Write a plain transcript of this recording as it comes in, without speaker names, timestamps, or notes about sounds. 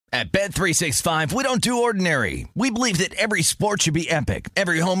At Bet365, we don't do ordinary. We believe that every sport should be epic.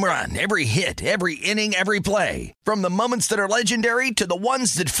 Every home run, every hit, every inning, every play. From the moments that are legendary to the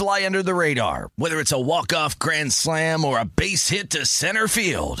ones that fly under the radar. Whether it's a walk-off grand slam or a base hit to center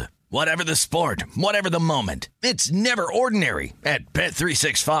field. Whatever the sport, whatever the moment. It's never ordinary at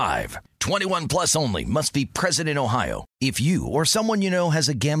Bet365. 21 plus only. Must be present in Ohio. If you or someone you know has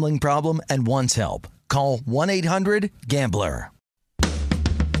a gambling problem and wants help, call 1-800-GAMBLER.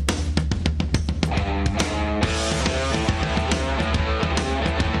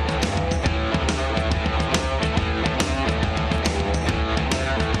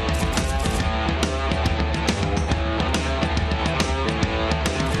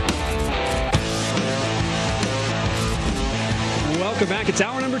 Welcome back. It's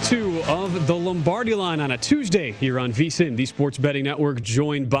hour number 2 of the Lombardi Line on a Tuesday here on VSiN, the Sports Betting Network,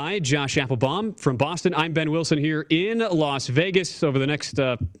 joined by Josh Applebaum from Boston. I'm Ben Wilson here in Las Vegas. Over the next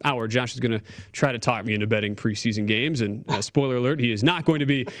hour, Josh is going to try to talk me into betting preseason games. And spoiler alert, he is not going to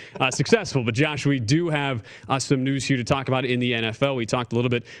be successful. But Josh, we do have some news here to talk about in the NFL. We talked a little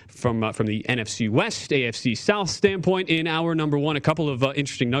bit from the NFC West, AFC South standpoint in hour number 1. A couple of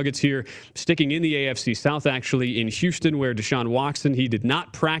interesting nuggets here. Sticking in the AFC South, actually, in Houston, where Deshaun Watson, he did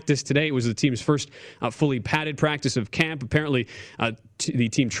not practice today. It was the team's first fully padded practice of camp. Apparently, the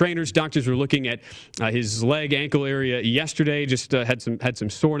team trainers, doctors were looking at his leg, ankle area yesterday. Just had some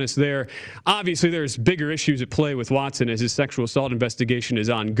soreness there. Obviously, there's bigger issues at play with Watson as his sexual assault investigation is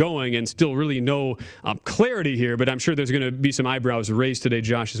ongoing, and still really no clarity here. But I'm sure there's going to be some eyebrows raised today,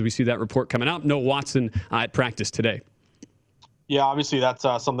 Josh, as we see that report coming out. No Watson at practice today. Yeah, obviously that's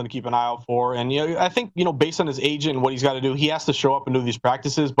something to keep an eye out for. And, I think, based on his age and what he's got to do, he has to show up and do these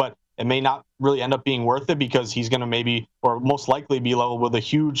practices, but it may not really end up being worth it because he's going to maybe, or most likely, be leveled with a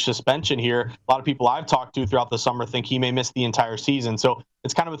huge suspension here. A lot of people I've talked to throughout the summer think he may miss the entire season. So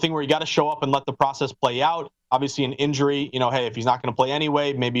it's kind of a thing where you got to show up and let the process play out. Obviously, an injury, hey, if he's not going to play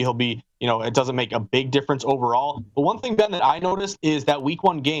anyway, maybe he'll be, it doesn't make a big difference overall. But one thing, Ben, that I noticed is that week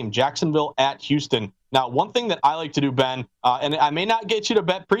 1 game, Jacksonville at Houston. Now, one thing that I like to do, Ben, and I may not get you to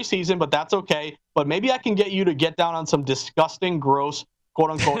bet preseason, but that's okay. But maybe I can get you to get down on some disgusting, gross,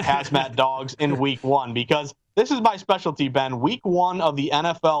 quote-unquote, hazmat dogs in week 1, because this is my specialty, Ben. Week 1 of the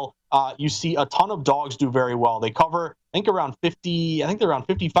NFL, you see a ton of dogs do very well. They cover, I think, around 50, I think they're around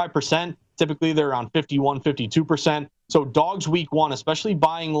 55%. Typically, they're around 51, 52%. So dogs week 1, especially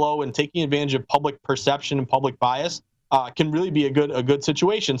buying low and taking advantage of public perception and public bias, can really be a good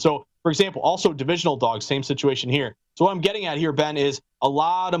situation. So, for example, also divisional dogs, same situation here. So what I'm getting at here, Ben, is a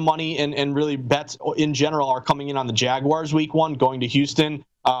lot of money and really bets in general are coming in on the Jaguars week 1, going to Houston.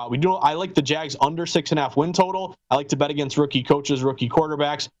 I like the Jags under 6.5 win total. I like to bet against rookie coaches, rookie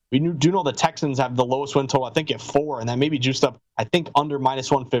quarterbacks. We do know the Texans have the lowest win total, I think, at 4, and that may be juiced up, I think, under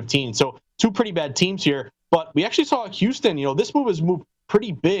 -115. So 2 pretty bad teams here. But we actually saw Houston, this move has moved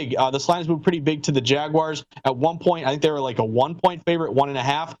pretty big. This line has moved pretty big to the Jaguars. At one point, I think they were like a 1-point favorite,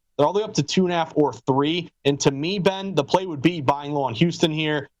 1.5. They're all the way up to 2.5 or 3. And to me, Ben, the play would be buying low on Houston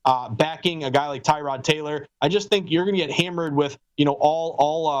here, backing a guy like Tyrod Taylor. I just think you're going to get hammered with,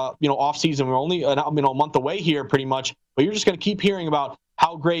 all off season. We're only a month away here pretty much, but you're just going to keep hearing about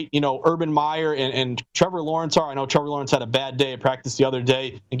how great, Urban Meyer and Trevor Lawrence are. I know Trevor Lawrence had a bad day at practice the other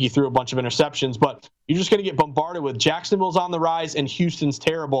day. I think he threw a bunch of interceptions, but you're just going to get bombarded with Jacksonville's on the rise and Houston's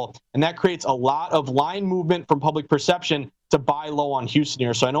terrible. And that creates a lot of line movement from public perception to buy low on Houston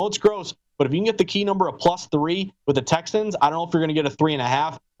here. So I know it's gross, but if you can get the key number of +3 with the Texans, I don't know if you're going to get a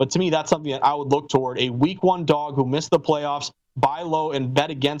 3.5, but to me, that's something that I would look toward. A week 1 dog who missed the playoffs, buy low and bet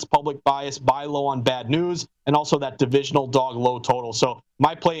against public bias, buy low on bad news, and also that divisional dog low total. So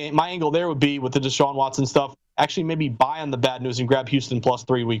my angle there would be with the Deshaun Watson stuff, actually maybe buy on the bad news and grab Houston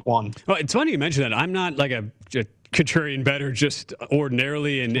 +3 week 1. Well, it's funny you mention that. I'm not like a contrarian better just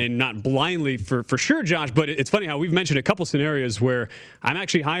ordinarily and not blindly for sure, Josh, but it's funny how we've mentioned a couple scenarios where I'm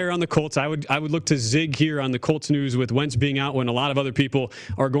actually higher on the Colts. I would look to zig here on the Colts news with Wentz being out when a lot of other people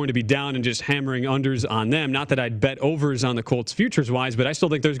are going to be down and just hammering unders on them. Not that I'd bet overs on the Colts futures wise, but I still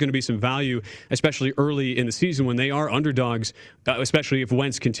think there's going to be some value, especially early in the season when they are underdogs, especially if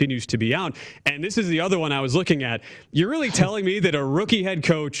Wentz continues to be out. And this is the other one I was looking at. You're really telling me that a rookie head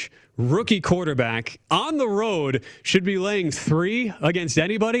coach, rookie quarterback on the road should be laying 3 against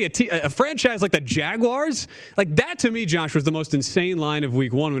anybody? A franchise like the Jaguars? Like that to me, Josh, was the most insane line of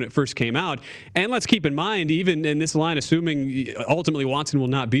week 1 when it first came out. And let's keep in mind, even in this line, assuming ultimately Watson will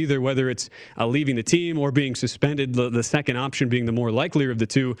not be there, whether it's leaving the team or being suspended, the second option being the more likelier of the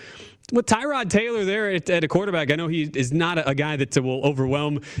two, With Tyrod Taylor there at a quarterback, I know he is not a guy that will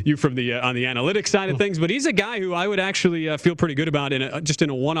overwhelm you from the on the analytics side of things, but he's a guy who I would actually feel pretty good about just in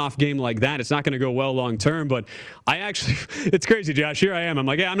a one-off game like that. It's not going to go well long term, but it's crazy, Josh. Here I am. I'm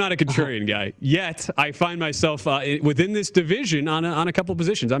like, yeah, I'm not a contrarian guy. Yet I find myself within this division on a couple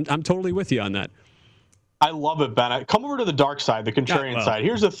positions. I'm totally with you on that. I love it, Ben. Come over to the dark side, the contrarian side.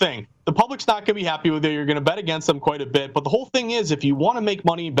 Here's the thing. The public's not going to be happy with you. You're going to bet against them quite a bit. But the whole thing is, if you want to make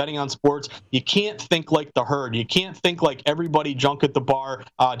money betting on sports, you can't think like the herd. You can't think like everybody drunk at the bar,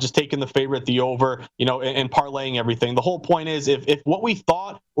 just taking the favorite, the over, and parlaying everything. The whole point is, if what we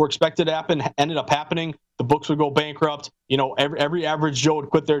thought or expected to happen ended up happening, the books would go bankrupt. Every average Joe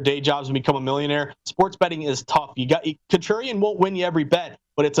would quit their day jobs and become a millionaire. Sports betting is tough. Contrarian won't win you every bet,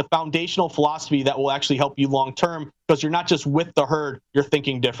 but it's a foundational philosophy that will actually help you long term because you're not just with the herd, you're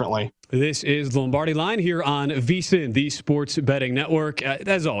thinking differently. This is the Lombardi Line here on VSiN, the Sports Betting Network.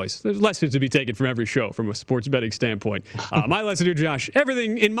 As always, there's lessons to be taken from every show from a sports betting standpoint. My lesson here, Josh,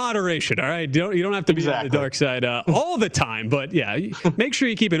 everything in moderation, all right? You don't have to be on the dark side all the time, but yeah, make sure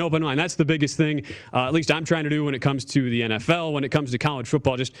you keep an open mind. That's the biggest thing, at least I'm trying to do when it comes to the NFL, when it comes to college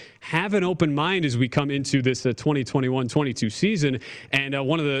football. Just have an open mind as we come into this 2021-22 season. And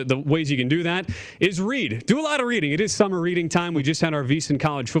one of the ways you can do that is read. Do a lot of reading. It is summer reading time. We just had our VSiN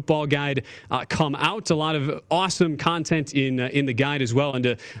College Football Guide come out. A lot of awesome content in the guide as well. And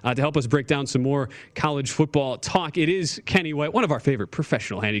to help us break down some more college football talk, it is Kenny White, one of our favorite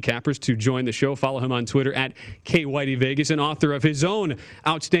professional handicappers, to join the show. Follow him on Twitter at KWhiteyVegas, and author of his own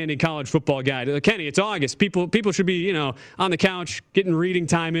outstanding college football guide. Kenny, it's August. People should be, on the couch, getting reading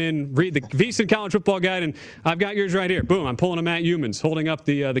time in, read the VSiN College Football Guide, and I've got yours right here. Boom, I'm pulling a Matt Humans, holding up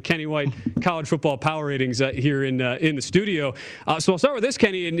the Kenny White college football power ratings here in the studio. So I'll start with this,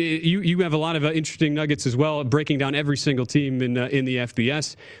 Kenny, and you have a lot of interesting nuggets as well, breaking down every single team in the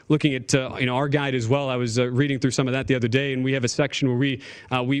FBS. Looking at our guide as well. I was reading through some of that the other day, and we have a section where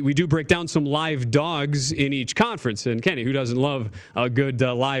we do break down some live dogs in each conference. And Kenny, who doesn't love a good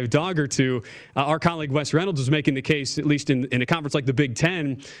live dog or two? Our colleague Wes Reynolds was making the case, at least in a conference like the Big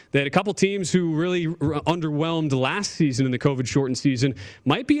Ten, that a couple teams who really underwhelmed last season in the COVID-shortened season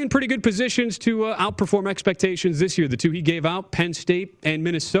might be in pretty good positions to outperform expectations this year. The two he gave out, Penn State and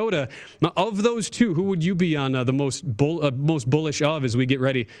Minnesota. Now, of those two, who would you be on the most bullish of as we get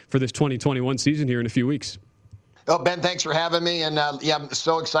ready for this 2021 season here in a few weeks? Oh, Ben, thanks for having me. And I'm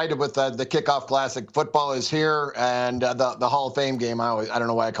so excited with the Kickoff Classic. Football is here, and the Hall of Fame game. I don't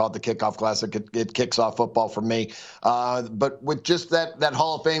know why I call it the Kickoff Classic. It kicks off football for me. But with just that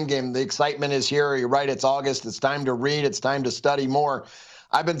Hall of Fame game, the excitement is here. You're right. It's August. It's time to read. It's time to study more.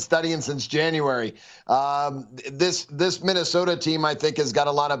 I've been studying since January. This Minnesota team, I think, has got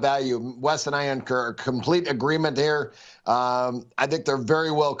a lot of value. Wes and I are complete agreement here. I think they're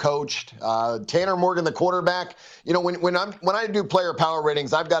very well coached. Tanner Morgan, the quarterback. When I do player power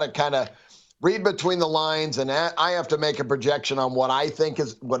ratings, I've got to kind of read between the lines, and I have to make a projection on what I think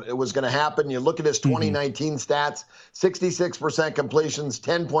is what it was going to happen. You look at his 2019 stats: 66% completions,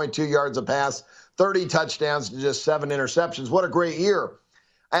 10.2 yards a pass, 30 touchdowns to just 7 interceptions. What a great year.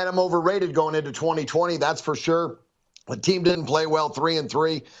 I had him overrated going into 2020, that's for sure. The team didn't play well,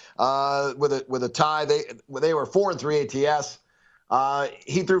 3-3 with a tie. They were 4-3 ATS.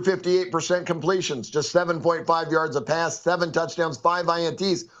 He threw 58% completions, just 7.5 yards a pass, 7 touchdowns, 5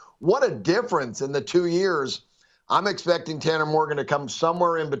 INTs. What a difference in the 2 years. I'm expecting Tanner Morgan to come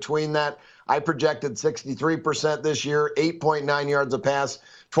somewhere in between that. I projected 63% this year, 8.9 yards a pass,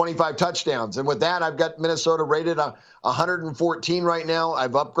 25 touchdowns. And with that, I've got Minnesota rated 114 right now.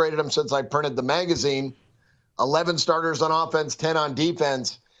 I've upgraded them since I printed the magazine. 11 starters on offense, 10 on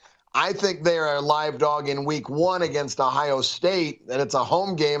defense. I think they are a live dog in week 1 against Ohio State, and it's a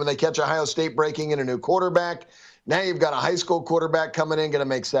home game, and they catch Ohio State breaking in a new quarterback. Now you've got a high school quarterback coming in, going to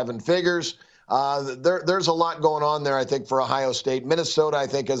make 7 figures. There's a lot going on there, I think, for Ohio State. Minnesota, I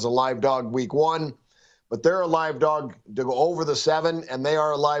think, is a live dog week 1, but they're a live dog to go over the 7, and they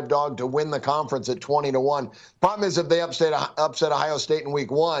are a live dog to win the conference at 20-1. Problem is, if they upset Ohio State in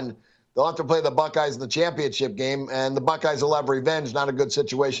week 1, they'll have to play the Buckeyes in the championship game, and the Buckeyes will have revenge. Not a good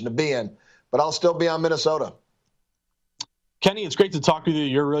situation to be in, but I'll still be on Minnesota. Kenny, it's great to talk with you.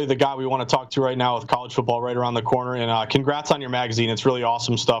 You're really the guy we want to talk to right now with college football right around the corner. And congrats on your magazine. It's really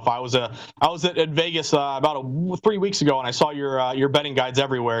awesome stuff. I was at Vegas about 3 weeks ago, and I saw your betting guides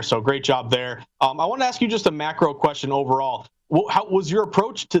everywhere. So great job there. I want to ask you just a macro question overall. How was your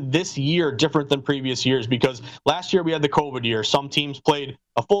approach to this year different than previous years? Because last year we had the COVID year. Some teams played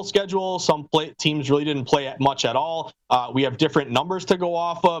a full schedule. Some teams really didn't play much at all. We have different numbers to go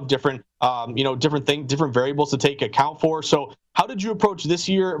off of, different variables to take account for. So how did you approach this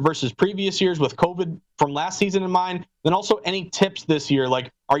year versus previous years with COVID from last season in mind? Then also any tips this year,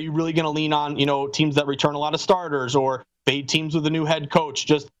 like are you really going to lean on, teams that return a lot of starters or fade teams with a new head coach?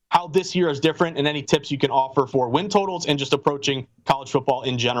 Just how this year is different and any tips you can offer for win totals and just approaching college football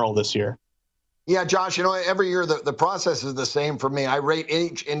in general this year. Yeah, Josh, every year the process is the same for me. I rate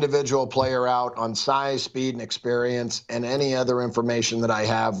each individual player out on size, speed, and experience and any other information that I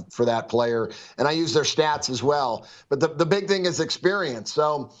have for that player. And I use their stats as well. But the big thing is experience.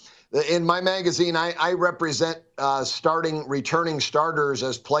 So in my magazine, I represent returning starters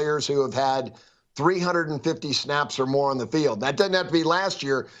as players who have had 350 snaps or more on the field. That doesn't have to be last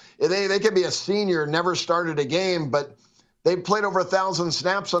year. They could be a senior, never started a game, but they played over 1,000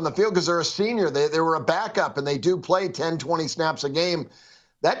 snaps on the field because they're a senior. They were a backup, and they do play 10, 20 snaps a game.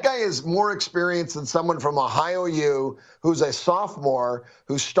 That guy is more experienced than someone from Ohio U who's a sophomore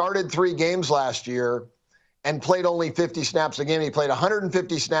who started 3 games last year and played only 50 snaps a game. He played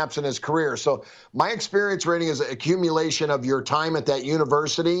 150 snaps in his career. So my experience rating is an accumulation of your time at that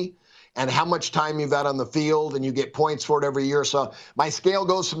university and how much time you've had on the field, and you get points for it every year. So my scale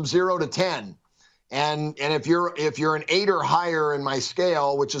goes from 0 to 10. And if you're an 8 or higher in my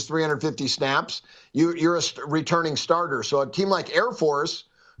scale, which is 350 snaps, you're a returning starter. So a team like Air Force,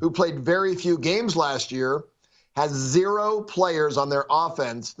 who played very few games last year, has 0 players on their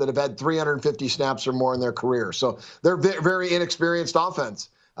offense that have had 350 snaps or more in their career. So they're very inexperienced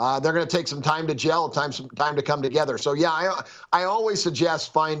offense. They're going to take some time to gel, some time to come together. So yeah, I always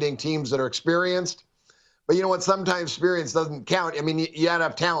suggest finding teams that are experienced. But you know what? Sometimes experience doesn't count. I mean, you got to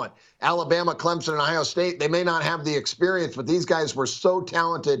have talent. Alabama, Clemson, and Ohio State, they may not have the experience, but these guys were so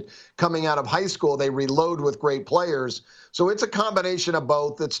talented coming out of high school. They reload with great players. So it's a combination of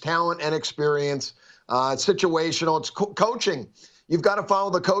both. It's talent and experience. It's situational. It's coaching. You've got to follow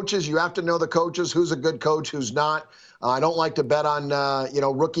the coaches. You have to know the coaches, who's a good coach, who's not. I don't like to bet on,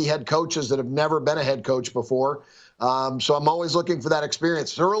 rookie head coaches that have never been a head coach before. So I'm always looking for that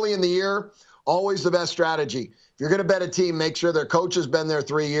experience. Early in the year, always the best strategy. If you're going to bet a team, make sure their coach has been there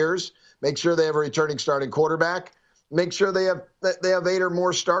 3 years. Make sure they have a returning starting quarterback. Make sure they have 8 or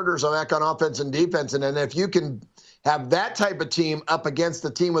more starters back on offense and defense. And then if you can have that type of team up against a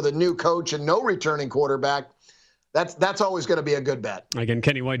team with a new coach and no returning quarterback, that's always going to be a good bet. Again,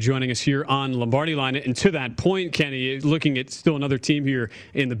 Kenny White joining us here on Lombardi Line. And to that point, Kenny, looking at still another team here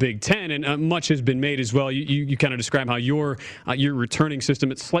in the Big Ten, and much has been made as well. You kind of describe how your returning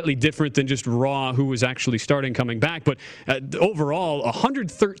system, it's slightly different than just raw who was actually starting coming back. But overall,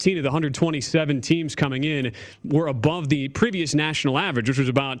 113 of the 127 teams coming in were above the previous national average, which was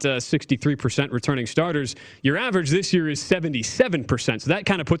about 63% returning starters. Your average this year is 77%. So that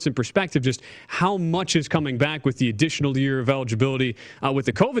kind of puts in perspective just how much is coming back with the additional year of eligibility with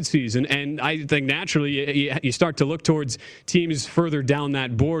the COVID season. And I think naturally you start to look towards teams further down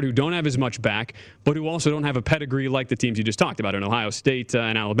that board who don't have as much back, but who also don't have a pedigree like the teams you just talked about in Ohio State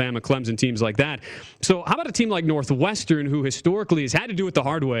and Alabama, Clemson, teams like that. So how about a team like Northwestern, who historically has had to do it the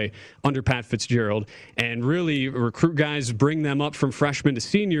hard way under Pat Fitzgerald and really recruit guys, bring them up from freshmen to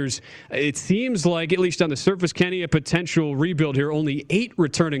seniors? It seems like, at least on the surface, Kenny, a potential rebuild here. Only 8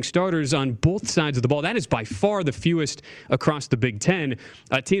 returning starters on both sides of the ball. That is by far the fewest across the Big Ten.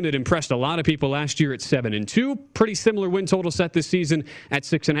 A team that impressed a lot of people last year at 7-2. Pretty similar win total set this season at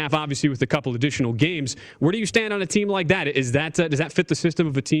 6.5, obviously with a couple additional games. Where do you stand on a team like that? Does that fit the system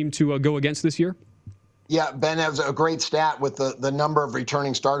of a team to go against this year? Yeah, Ben has a great stat with the number of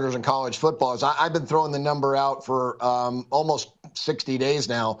returning starters in college football. I've been throwing the number out for almost 60 days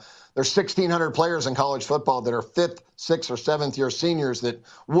now. There's 1,600 players in college football that are 5th, 6th, or 7th year seniors that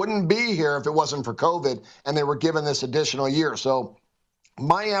wouldn't be here if it wasn't for COVID, and they were given this additional year. So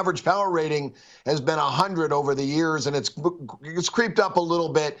my average power rating has been 100 over the years, and it's creeped up a little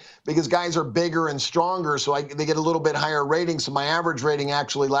bit because guys are bigger and stronger, so they get a little bit higher rating. So my average rating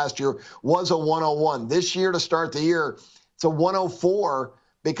actually last year was a 101. This year, to start the year, it's a 104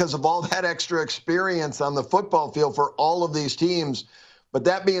 because of all that extra experience on the football field for all of these teams. But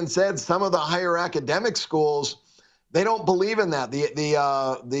that being said, some of the higher academic schools, they don't believe in that.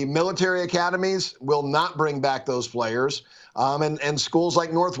 The military academies will not bring back those players. And schools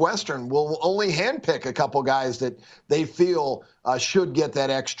like Northwestern will only handpick a couple guys that they feel should get that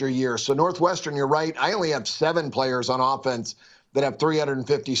extra year. So Northwestern, you're right. I only have 7 players on offense that have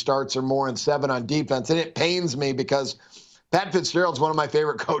 350 starts or more and 7 on defense. And it pains me because Pat Fitzgerald's one of my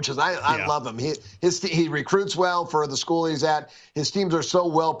favorite coaches. I love him. He recruits well for the school he's at. His teams are so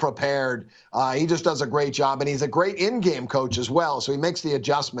well prepared. He just does a great job, and he's a great in-game coach as well. So he makes the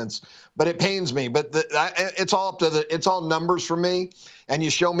adjustments. But it pains me. But it's all numbers for me. and you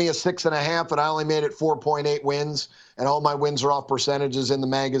show me a 6.5, and I only made it 4.8 wins, and all my wins are off percentages in the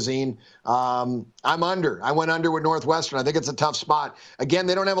magazine, I'm under. I went under with Northwestern. I think it's a tough spot. Again,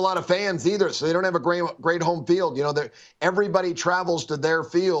 they don't have a lot of fans either, so they don't have a great home field. Everybody travels to their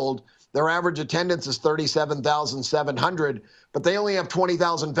field. Their average attendance is 37,700, but they only have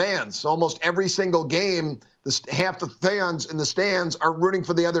 20,000 fans. So almost every single game, half the fans in the stands are rooting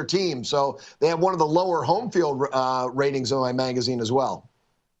for the other team. So they have one of the lower home field ratings in my magazine as well.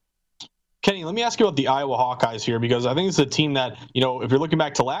 Kenny, let me ask you about the Iowa Hawkeyes here, because I think it's a team that, if you're looking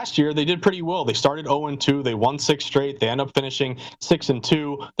back to last year, they did pretty well. They started 0-2. They won 6 straight. They end up finishing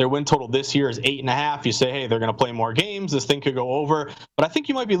 6-2. Their win total this year is 8.5. You say, hey, they're going to play more games. This thing could go over. But I think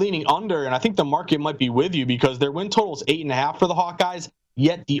you might be leaning under, and I think the market might be with you, because their win total is 8.5 for the Hawkeyes.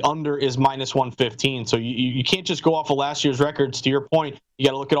 Yet the under is -115. So you can't just go off of last year's records. To your point, you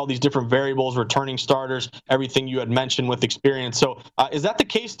got to look at all these different variables, returning starters, everything you had mentioned with experience. So is that the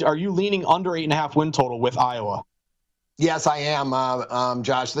case? Are you leaning under 8.5 win total with Iowa? Yes, I am,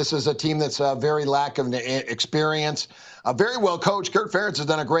 Josh. This is a team that's very lack of experience. Very well coached. Kirk Ferentz has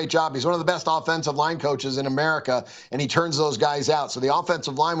done a great job. He's one of the best offensive line coaches in America, and he turns those guys out. So the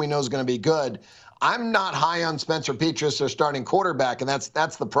offensive line we know is going to be good. I'm not high on Spencer Petras, their starting quarterback, and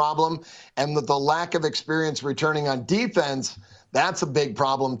that's the problem. And the lack of experience returning on defense, that's a big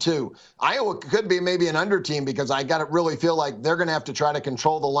problem too. Iowa could be maybe an under team, because I got to really feel like they're going to have to try to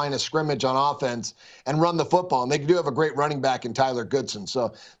control the line of scrimmage on offense and run the football. And they do have a great running back in Tyler Goodson.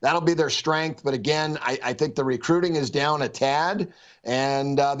 So that'll be their strength. But again, I think the recruiting is down a tad,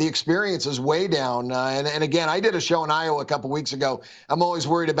 and the experience is way down. And again, I did a show in Iowa a couple weeks ago. I'm always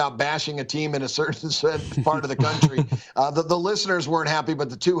worried about bashing a team in a certain part of the country. The listeners weren't happy, but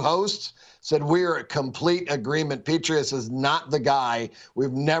the two hosts said we're in complete agreement. Petras is not the guy.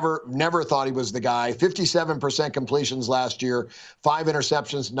 We've never thought he was the guy. 57% completions last year, 5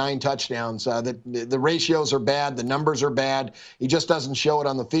 interceptions, 9 touchdowns. The ratios are bad. The numbers are bad. He just doesn't show it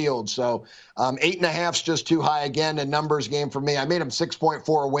on the field. So 8.5 is just too high again. A numbers game for me. I made him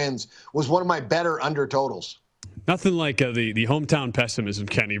 6.4 wins. Was one of my better under totals. Nothing like the hometown pessimism,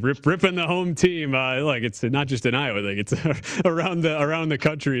 Kenny. Ripping the home team. Like it's not just in Iowa. Like it's around the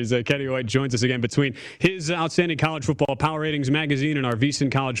country. As Kenny White joins us again between his outstanding college football power ratings magazine and our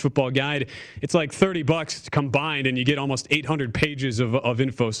VSiN college football guide. It's like $30 combined, and you get almost 800 pages of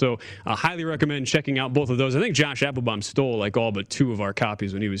info. So highly recommend checking out both of those. I think Josh Applebaum stole like all but 2 of our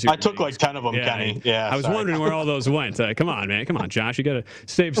copies when he was here. I took like 10 of them, yeah, Kenny. Yeah, I was wondering where all those went. Come on, man. Come on, Josh. You got to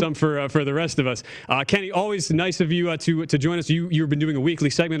save some for the rest of us. Kenny, always nice of you to join us. You've been doing a weekly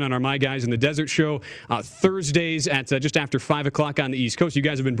segment on our My Guys in the Desert show Thursdays at just after 5 o'clock on the East Coast. You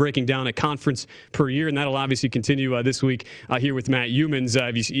guys have been breaking down a conference per year, and that'll obviously continue this week here with Matt Youmans.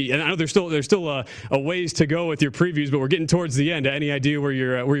 And I know there's still a ways to go with your previews, but we're getting towards the end. Any idea where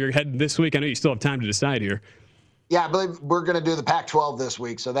you're heading this week? I know you still have time to decide here. Yeah, I believe we're going to do the Pac-12 this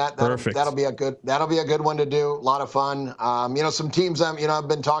week, so that'll be a good one to do. A lot of fun. Some teams I've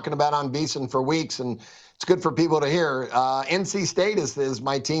been talking about on VSiN for weeks, and it's good for people to hear. NC State is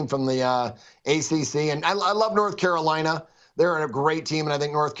my team from the ACC, and I love North Carolina. They're a great team, and I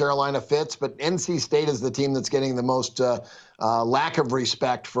think North Carolina fits. But NC State is the team that's getting the most lack of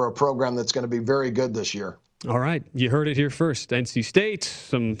respect for a program that's going to be very good this year. All right, you heard it here first. NC State,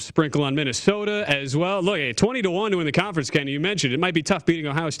 some sprinkle on Minnesota as well. Look, 20-1 to win the conference, Kenny. You mentioned it might be tough beating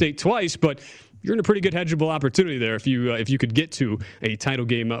Ohio State twice, but you're in a pretty good hedgeable opportunity there if you could get to a title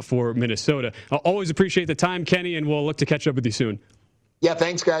game for Minnesota. I'll always appreciate the time, Kenny, and we'll look to catch up with you soon. Yeah,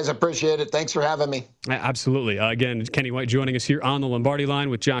 thanks, guys. I appreciate it. Thanks for having me. Absolutely. Again, Kenny White joining us here on the Lombardi line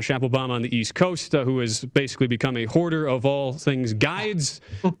with Josh Applebaum on the East Coast, who has basically become a hoarder of all things guides.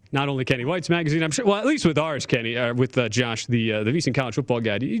 Not only Kenny White's magazine, I'm sure. Well, at least with ours, Kenny, with Josh, the VSiN College Football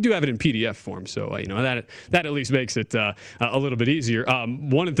Guide. You do have it in PDF form, so that at least makes it a little bit easier.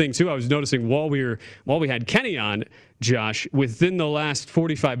 One thing too, I was noticing while we had Kenny on, Josh, within the last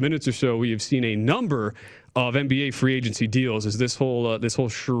 45 minutes or so, we have seen a number of NBA free agency deals as this whole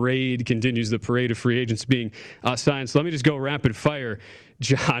charade continues, the parade of free agents being signed. So let me just go rapid fire.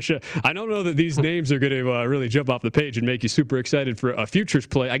 Josh, I don't know that these names are going to really jump off the page and make you super excited for a futures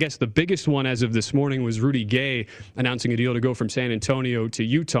play. I guess the biggest one as of this morning was Rudy Gay announcing a deal to go from San Antonio to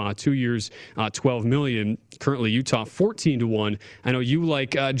Utah, 2 years, $12 million. Currently Utah 14-1. I know you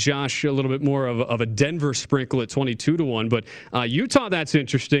like Josh a little bit more of a Denver sprinkle at 22-1, but Utah, that's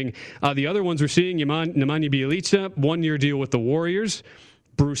interesting. The other ones we're seeing, Nemanja Bjelica, 1 year deal with the Warriors.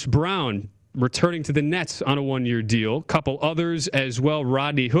 Bruce Brown, returning to the Nets on a 1-year deal. Couple others as well.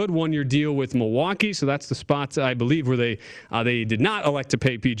 Rodney Hood, 1-year deal with Milwaukee. So that's the spot, I believe, where they did not elect to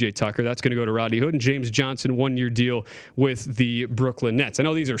pay PJ Tucker. That's going to go to Rodney Hood. And James Johnson, 1-year deal with the Brooklyn Nets. I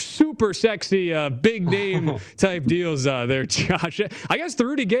know these are super sexy, big name type deals there, Josh. I guess the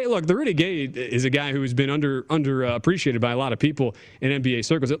Rudy Gay is a guy who has been underappreciated by a lot of people in NBA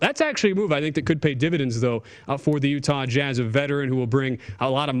circles. That's actually a move I think that could pay dividends, though, for the Utah Jazz, a veteran who will bring a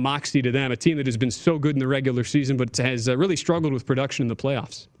lot of moxie to them, a team that has been so good in the regular season but has really struggled with production in the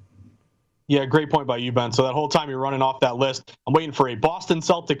playoffs. Yeah, great point by you, Ben. So that whole time you're running off that list, I'm waiting for a Boston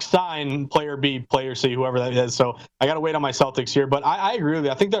Celtics sign, player B, player C, whoever that is. So I got to wait on my Celtics here. But I agree with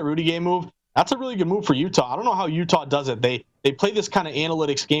you. I think that Rudy Gay move, that's a really good move for Utah. I don't know how Utah does it. They play this kind of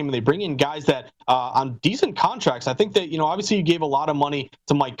analytics game, and they bring in guys that on decent contracts. I think that, obviously you gave a lot of money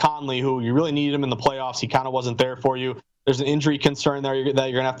to Mike Conley, who you really needed him in the playoffs. He kind of wasn't there for you. There's an injury concern there that you're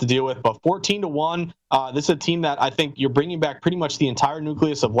going to have to deal with. But 14-1, this is a team that I think you're bringing back pretty much the entire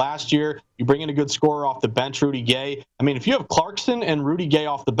nucleus of last year. You bring in a good scorer off the bench, Rudy Gay. I mean, if you have Clarkson and Rudy Gay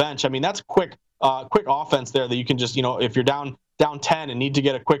off the bench, I mean, that's quick offense there that you can just, if you're down 10 and need to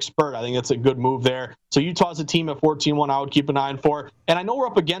get a quick spurt, I think that's a good move there. So Utah's a team at 14-1 I would keep an eye on for. And I know we're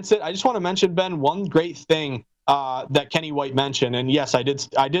up against it. I just want to mention, Ben, one great thing that Kenny White mentioned. And yes, I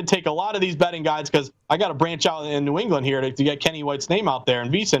did take a lot of these betting guides because I got to branch out in New England here to get Kenny White's name out there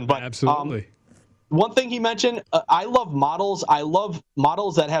in VSiN. But absolutely. One thing he mentioned, I love models. I love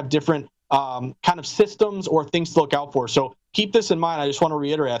models that have different kind of systems or things to look out for. So keep this in mind. I just want to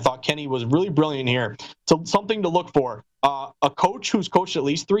reiterate, I thought Kenny was really brilliant here. So something to look for. A coach who's coached at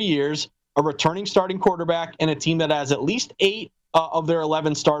least 3 years, a returning starting quarterback, and a team that has at least 8 of their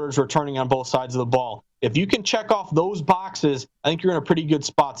 11 starters returning on both sides of the ball. If you can check off those boxes, I think you're in a pretty good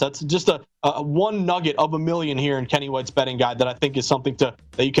spot. So that's just a one nugget of a million here in Kenny White's betting guide that I think is something that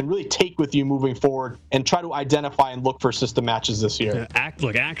you can really take with you moving forward and try to identify and look for system matches this year.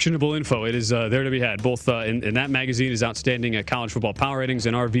 Look, actionable info. It is there to be had. Both in that magazine is outstanding at College Football Power Ratings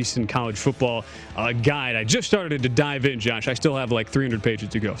and our VSiN College Football guide. I just started to dive in, Josh. I still have like 300 pages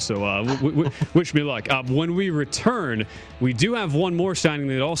to go. So wish me luck. When we return, we do have one more signing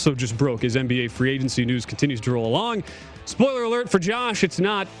that also just broke as NBA free agency news continues to roll along. Spoiler alert for Josh, it's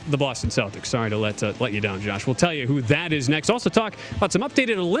not the Boston Celtics. Sorry to let you down, Josh. We'll tell you who that is next. Also talk about some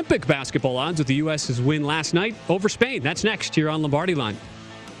updated Olympic basketball odds with the U.S.'s win last night over Spain. That's next here on Lombardi Line.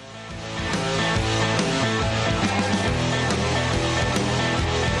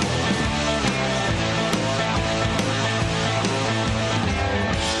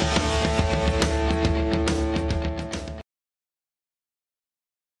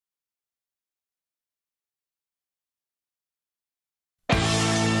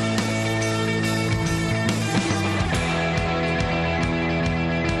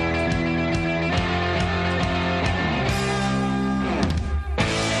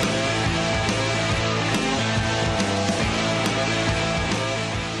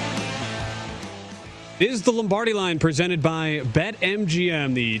 Is the Lombardi Line presented by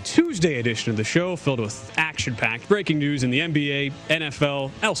BetMGM, the Tuesday edition of the show filled with action-packed breaking news in the NBA,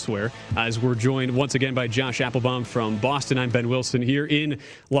 NFL, elsewhere, as we're joined once again by Josh Applebaum from Boston. I'm Ben Wilson here in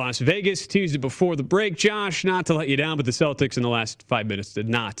Las Vegas. Teased it before the break, Josh, not to let you down, but the Celtics in the last 5 minutes did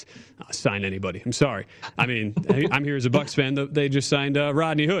not sign anybody. I'm sorry. I mean, I'm here as a Bucks fan. They just signed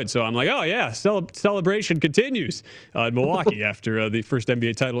Rodney Hood, so I'm like, oh yeah, celebration continues in Milwaukee after the first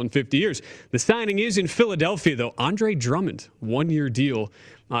NBA title in 50 years. The signing is in Philadelphia, though. Andre Drummond, 1-year deal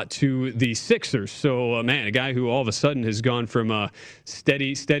to the Sixers. So, man, a guy who all of a sudden has gone from a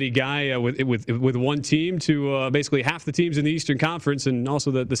steady guy with one team to basically half the teams in the Eastern Conference, and also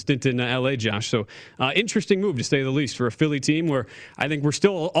the stint in L.A., Josh. So, interesting move, to say the least, for a Philly team where I think we're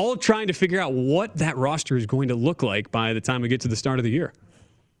still all trying to figure out what that roster is going to look like by the time we get to the start of the year.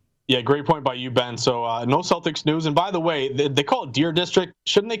 Yeah, great point by you, Ben. So no Celtics news. And by the way, they call it Deer District.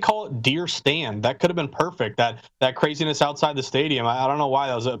 Shouldn't they call it Deer Stand? That could have been perfect. That craziness outside the stadium. I don't know why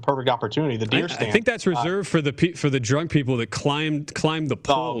that was a perfect opportunity. The Deer Stand. I think that's reserved for the drunk people that climb the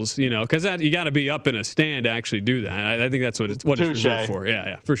poles. Because you got to be up in a stand to actually do that. I think that's what it's reserved for.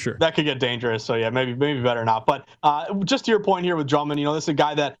 Yeah, for sure. That could get dangerous. So yeah, maybe better not. But just to your point here with Drummond, this is a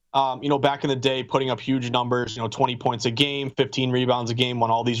guy that back in the day putting up huge numbers. 20 points a game, 15 rebounds a game, won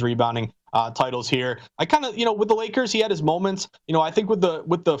all these rebounding titles here. I kind of, with the Lakers, he had his moments. I think with the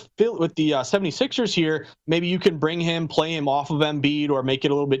 76ers here, maybe you can bring him, play him off of Embiid, or make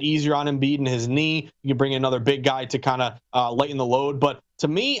it a little bit easier on Embiid and his knee. You can bring in another big guy to kind of lighten the load. But to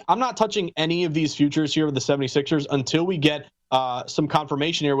me, I'm not touching any of these futures here with the 76ers until we get some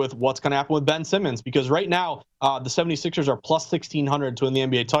confirmation here with what's going to happen with Ben Simmons, because right now the 76ers are plus 1,600 to win the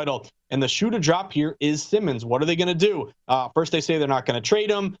NBA title. And the shoe to drop here is Simmons. What are they going to do? First, they say they're not going to trade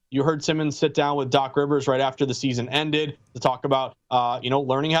him. You heard Simmons sit down with Doc Rivers right after the season ended to talk about,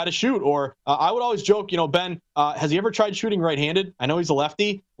 learning how to shoot. Or I would always joke, Ben, has he ever tried shooting right-handed? I know he's a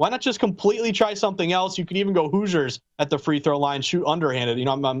lefty. Why not just completely try something else? You could even go Hoosiers at the free throw line, shoot underhanded.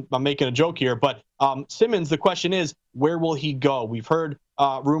 I'm making a joke here. But Simmons, the question is, where will he go? We've heard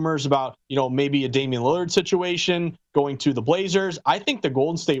rumors about, maybe a Damian Lillard situation going to the Blazers. I think the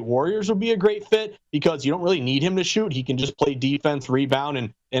Golden State Warriors would be a great fit because you don't really need him to shoot. He can just play defense,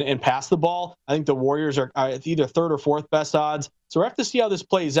 rebound, and pass the ball. I think the Warriors are either third or fourth best odds. So we have to see how this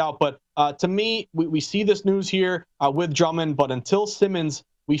plays out. But to me, we see this news here with Drummond, but until Simmons,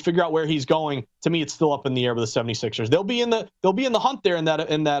 we figure out where he's going. To me, it's still up in the air with the 76ers. They'll be in the hunt there in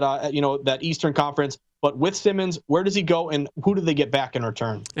that Eastern Conference. But with Simmons, where does he go, and who do they get back in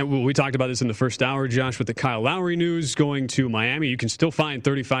return? And we talked about this in the first hour, Josh, with the Kyle Lowry news going to Miami. You can still find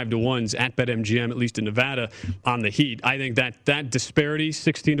 35-1s at BetMGM, at least in Nevada, on the Heat. I think that disparity,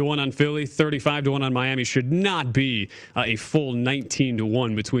 16-1 on Philly, 35-1 on Miami, should not be a full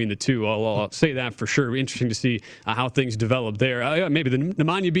 19-1 between the two. I'll say that for sure. Interesting to see how things develop there. Maybe the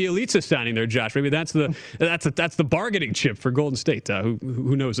Nemanja Bjelica signing there, Josh. Maybe that's the bargaining chip for Golden State.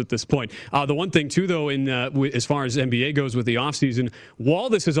 Who knows at this point? The one thing too, though, as far as NBA goes with the offseason, while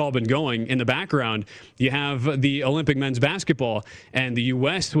this has all been going in the background, you have the Olympic men's basketball and the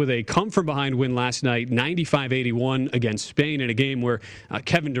U.S. with a come-from-behind win last night, 95-81 against Spain in a game where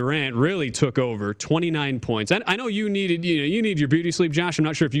Kevin Durant really took over, 29 points. I know you need your beauty sleep, Josh. I'm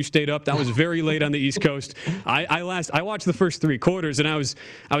not sure if you stayed up. That was very late on the East Coast. I watched the first three quarters, and I was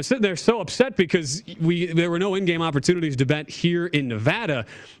sitting there so upset because there were no in-game opportunities to bet here in Nevada,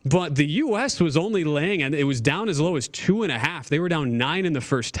 but the U.S. was only laying, and it was down as low as 2.5. They were down 9 in the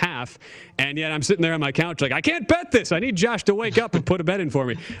first half, and yet I'm sitting there on my couch like, I can't bet this. I need Josh to wake up and put a bet in for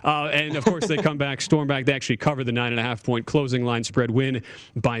me. And, of course, they storm back. They actually cover the 9.5-point closing line spread win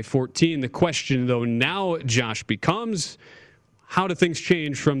by 14. The question, though, now, Josh, becomes, how do things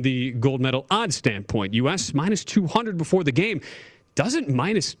change from the gold medal odds standpoint? U.S. minus 200 before the game. Doesn't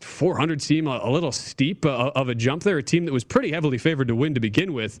minus 400 seem a little steep of a jump there? A team that was pretty heavily favored to win to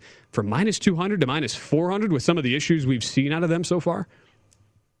begin with, from minus 200 to minus 400 with some of the issues we've seen out of them so far?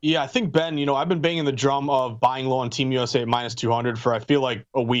 Yeah, I think, Ben, I've been banging the drum of buying low on Team USA at minus 200 for, I feel like,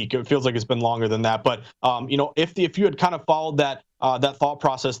 a week. It feels like it's been longer than that. But, if you had kind of followed that thought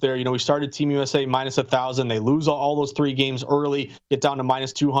process there, we started Team USA minus 1,000. They lose all those 3 games early, get down to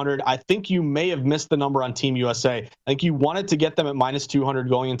minus 200. I think you may have missed the number on Team USA. I think you wanted to get them at minus 200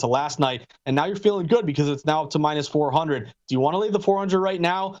 going into last night, and now you're feeling good because it's now up to minus 400. Do you want to lay the 400 right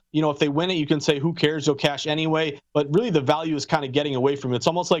now? If they win it, you can say, who cares? You'll cash anyway. But really, the value is kind of getting away from it. It's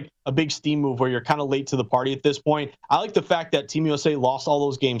almost like a big steam move where you're kind of late to the party at this point. I like the fact that Team USA lost all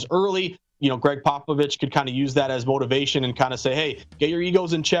those games early. Greg Popovich could kind of use that as motivation and kind of say, hey, get your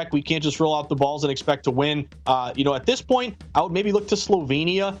egos in check. We can't just roll out the balls and expect to win. At this point, I would maybe look to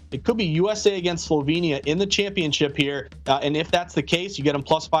Slovenia. It could be USA against Slovenia in the championship here. And if that's the case, you get them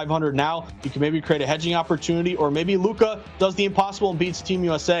plus 500 now. You can maybe create a hedging opportunity, or maybe Luka does the impossible and beats Team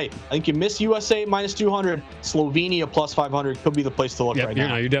USA. I think you miss USA at minus 200. Slovenia plus 500 could be the place to look right now.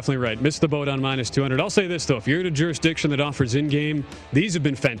 No, you're definitely right. Missed the boat on minus 200. I'll say this, though. If you're in a jurisdiction that offers in-game, these have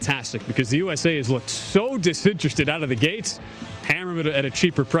been fantastic because the USA has looked so disinterested out of the gates. Hammer them at a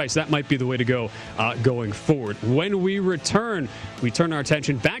cheaper price. That might be the way to go going forward. When we return, we turn our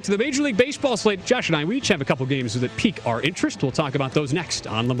attention back to the Major League Baseball slate. Josh and I, we each have a couple games that pique our interest. We'll talk about those next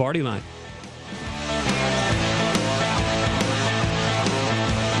on Lombardi Line.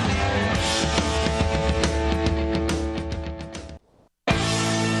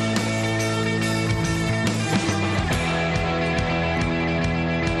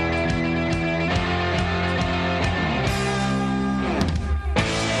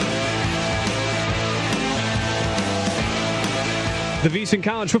 The VSiN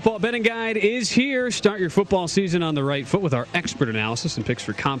College Football Betting Guide is here. Start your football season on the right foot with our expert analysis and picks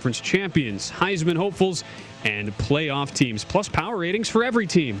for conference champions, Heisman hopefuls, and playoff teams, plus power ratings for every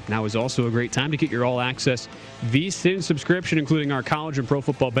team. Now is also a great time to get your all-access VSiN subscription, including our college and pro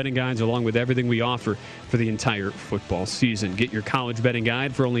football betting guides, along with everything we offer for the entire football season. Get your college betting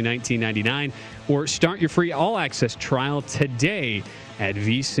guide for only $19.99, or start your free all-access trial today at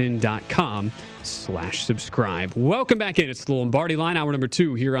vsin.com/subscribe. Welcome back in. It's the Lombardi Line, hour number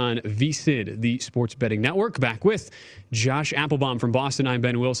 2 here on VSiN, the Sports Betting Network. Back with Josh Applebaum from Boston. I'm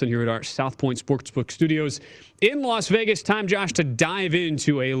Ben Wilson here at our South Point Sportsbook Studios in Las Vegas. Time, Josh, to dive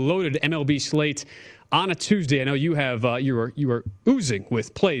into a loaded MLB slate on a Tuesday. I know you have you are oozing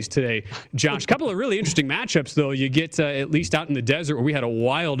with plays today, Josh. A couple of really interesting matchups, though. You get at least out in the desert where we had a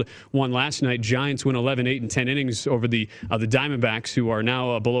wild one last night. Giants win 11, 8, and 10 innings over the Diamondbacks, who are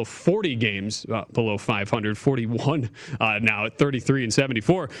now below 40 games, below 500, 41 now at 33 and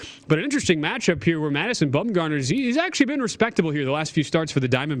 74. But an interesting matchup here where Madison Bumgarner, he's actually been respectable here the last few starts for the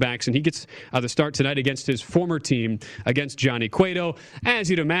Diamondbacks, and he gets the start tonight against his former team, against Johnny Cueto. As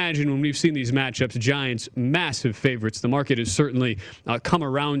you'd imagine, when we've seen these matchups, Giants massive favorites. The market has certainly come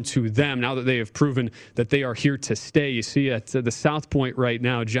around to them now that they have proven that they are here to stay. You see at the South Point right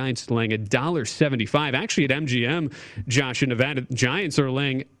now, Giants laying $1.75. Actually at MGM, Josh, in Nevada, Giants are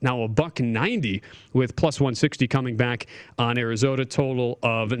laying now $1.90 with plus 160 coming back on Arizona, total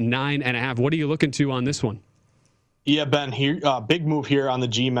of 9.5. What are you looking to on this one? Yeah, Ben, here, big move here on the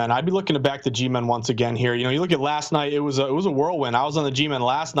G-Men. I'd be looking to back the G-Men once again here. You know, you look at last night, it was a whirlwind. I was on the G-Men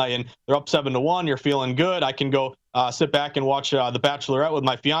last night, and they're up 7-1. You're feeling good. I can go sit back and watch The Bachelorette with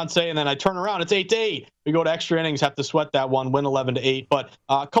my fiance, and then I turn around. It's 8-8. We go to extra innings, have to sweat that one, win 11-8. But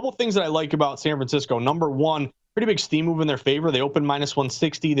a couple of things that I like about San Francisco. Number one, pretty big steam move in their favor. They opened minus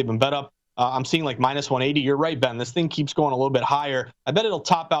 160. They've been bet up. I'm seeing like minus 180. You're right, Ben. This thing keeps going a little bit higher. I bet it'll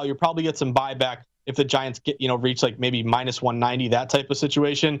top out. You'll probably get some buyback if the Giants get, reach like maybe minus 190, that type of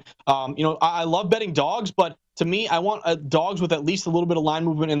situation. I love betting dogs, but to me, I want dogs with at least a little bit of line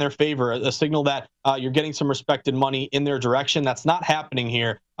movement in their favor, a signal that you're getting some respected money in their direction. That's not happening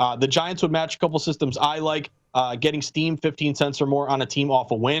here. The Giants would match a couple systems I like. Getting steam 15 cents or more on a team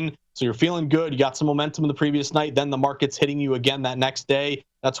off a win. So you're feeling good. You got some momentum in the previous night. Then the market's hitting you again that next day.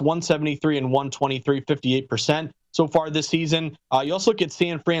 That's 173 and 123, 58% so far this season. You also look at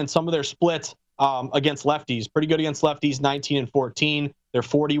San Fran, some of their splits against lefties. Pretty good against lefties, 19 and 14. They're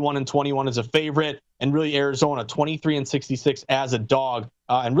 41 and 21 as a favorite. And really Arizona, 23 and 66 as a dog.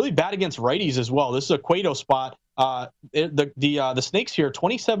 And really bad against righties as well. This is a Cueto spot. The Snakes here,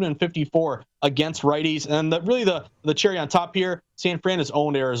 27 and 54 against righties. And really the cherry on top here, San Fran has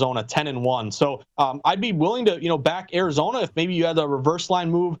owned Arizona 10 and 1. So I'd be willing to, back Arizona if maybe you had a reverse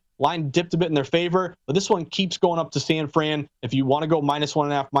line move. Line dipped a bit in their favor, but this one keeps going up to San Fran. If you want to go minus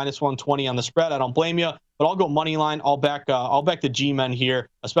 1.5, minus 120 on the spread, I don't blame you. But I'll go money line. I'll back the G-Men here,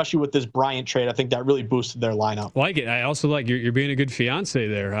 especially with this Bryant trade. I think that really boosted their lineup. Like it. I also like you're being a good fiance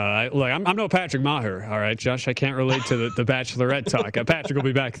there. I'm no Patrick Maher, all right, Josh. I can't relate to the Bachelorette talk. Patrick will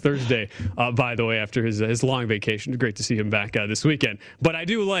be back Thursday, by the way, after his long vacation. Great to see him back this weekend. But I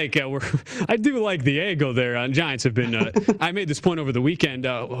do like the angle there. Giants have been. I made this point over the weekend,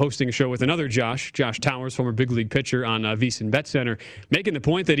 hosting a show with another Josh Towers, former big league pitcher on VSiN Bet Center, making the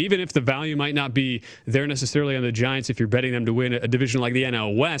point that even if the value might not be there necessarily on the Giants, if you're betting them to win a division like the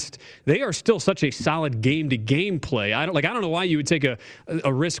NL West, they are still such a solid game-to-game play. I don't know why you would take a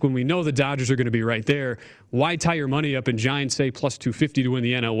risk when we know the Dodgers are going to be right there. Why tie your money up in Giants, say, plus 250 to win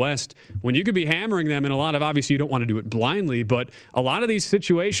the NL West, when you could be hammering them in a lot of, obviously you don't want to do it blindly, but a lot of these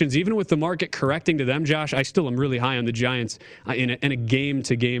situations, even with the market correcting to them, Josh, I still am really high on the Giants in a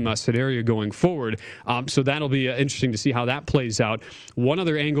game-to-game scenario going forward. So that'll be interesting to see how that plays out. One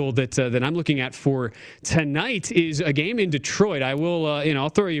other angle that I'm looking at for tonight is a game in Detroit. I will, I'll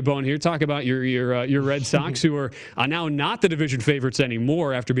throw you a bone here. Talk about your Red Sox, who are now not the division favorites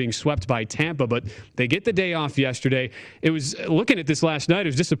anymore after being swept by Tampa, but they get the day off yesterday. It was looking at this last night. It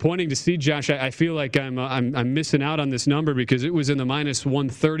was disappointing to see, Josh. I feel like I'm missing out on this number because it was in the minus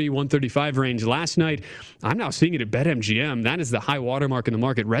 130, 135 range last night. I'm now seeing it at BetMGM. That is the high watermark in the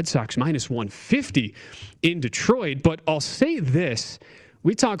market. Red Sox minus 150 in Detroit. But I'll say this.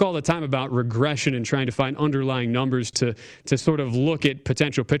 We talk all the time about regression and trying to find underlying numbers to sort of look at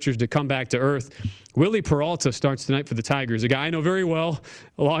potential pitchers to come back to earth. Willie Peralta starts tonight for the Tigers, a guy I know very well,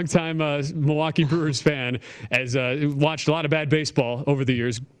 a longtime Milwaukee Brewers fan, has watched a lot of bad baseball over the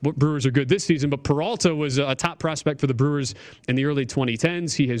years. Brewers are good this season, but Peralta was a top prospect for the Brewers in the early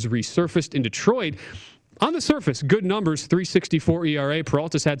 2010s. He has resurfaced in Detroit. On the surface, good numbers, 3.64 ERA.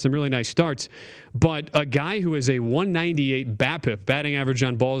 Peralta's had some really nice starts. But a guy who has a 198 BABIP, batting average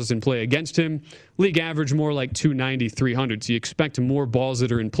on balls in play against him, league average more like 290, 300. So you expect more balls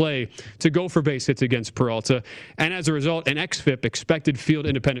that are in play to go for base hits against Peralta. And as a result, an XFIP, expected field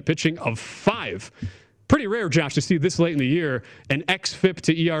independent pitching, of 5. Pretty rare, Josh, to see this late in the year an XFIP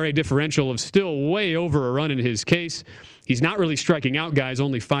to ERA differential of still way over a run in his case. he's not really striking out guys,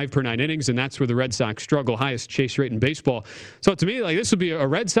 only 5 per 9 innings, and that's where the Red Sox struggle, highest chase rate in baseball. So to me, like, this would be a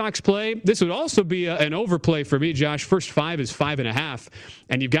Red Sox play. This would also be an overplay for me, Josh. First 5 is 5.5,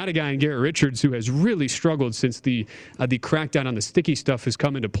 and you've got a guy in Garrett Richards who has really struggled since the crackdown on the sticky stuff has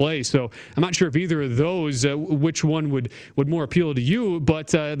come into play. So I'm not sure if either of those, which one would more appeal to you, but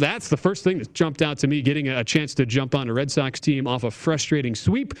that's the first thing that jumped out to me, getting a chance to jump on a Red Sox team off a frustrating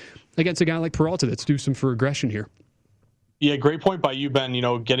sweep against a guy like Peralta that's due some for regression here. Yeah, great point by you, Ben.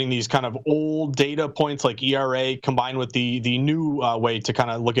 Getting these kind of old data points like ERA combined with the new way to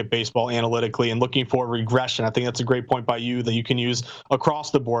kind of look at baseball analytically and looking for regression. I think that's a great point by you that you can use across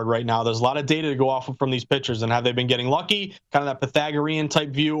the board right now. There's a lot of data to go off of from these pitchers, and have they been getting lucky, kind of that Pythagorean type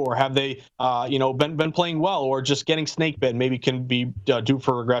view, or have they, been playing well, or just getting snake bit maybe can be due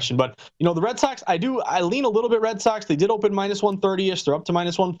for regression. But the Red Sox, I lean a little bit Red Sox. They did open minus 130ish. They're up to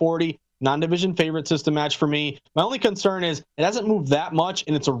minus 140. Non-division favorite system match for me. My only concern is it hasn't moved that much,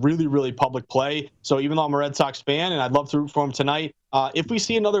 and it's a really, really public play. So even though I'm a Red Sox fan and I'd love to root for them tonight, if we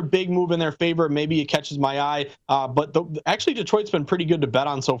see another big move in their favor, maybe it catches my eye. But actually, Detroit's been pretty good to bet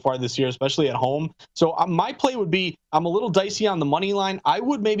on so far this year, especially at home. So my play would be, I'm a little dicey on the money line. I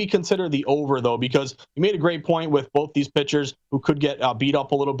would maybe consider the over, though, because you made a great point with both these pitchers who could get beat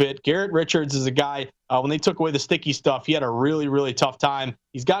up a little bit. Garrett Richards is a guy, when they took away the sticky stuff, he had a really, really tough time.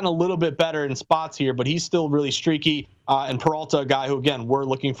 He's gotten a little bit better in spots here, but he's still really streaky. And Peralta, a guy who, again, we're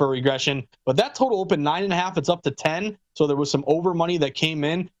looking for regression. But that total opened 9.5. It's up to 10. So there was some over money that came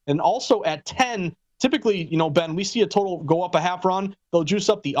in. And also at 10, typically, Ben, we see a total go up a half run. They'll juice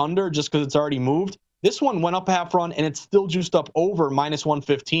up the under just because it's already moved. This one went up a half run, and it's still juiced up over minus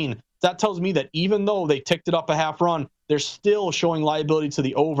 115. That tells me that even though they ticked it up a half run, they're still showing liability to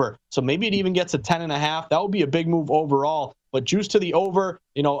the over. So maybe it even gets a 10.5. That would be a big move overall. But juice to the over,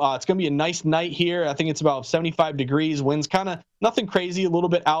 it's going to be a nice night here. I think it's about 75 degrees. Winds kind of nothing crazy, a little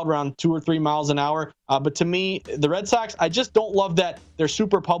bit out around 2 or 3 miles an hour. But to me, the Red Sox, I just don't love that they're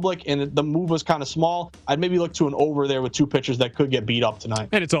super public and the move was kind of small. I'd maybe look to an over there with 2 pitchers that could get beat up tonight.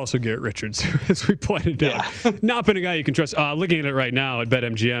 And it's also Garrett Richards, as we pointed out. Not been a guy you can trust. Looking at it right now at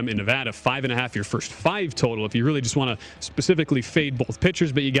BetMGM in Nevada, 5.5 your first 5 total. If you really just want to specifically fade both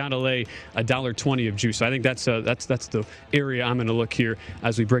pitchers, but you got to lay $1.20 of juice. I think that's the area I'm going to look here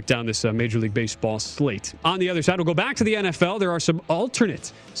as we break down this Major League Baseball slate. On the other side, we'll go back to the NFL. There are some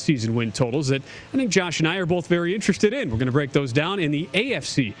alternate season win totals that I think Josh and I are both very interested in. We're going to break those down in the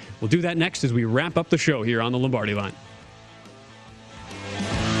AFC. We'll do that next as we wrap up the show here on the Lombardi Line.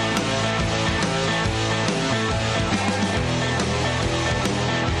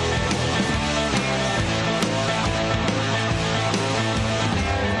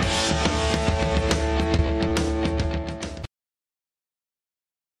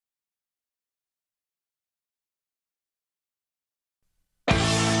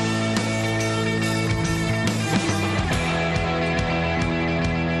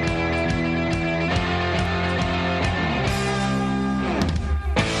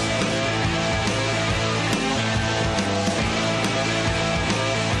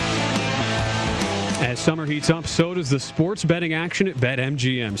 Summer heats up, so does the sports betting action at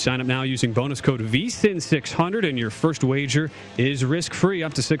BetMGM. Sign up now using bonus code VSIN600 and your first wager is risk-free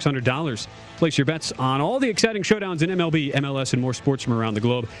up to $600. Place your bets on all the exciting showdowns in MLB, MLS, and more sports from around the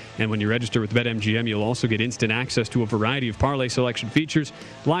globe. And when you register with BetMGM, you'll also get instant access to a variety of parlay selection features,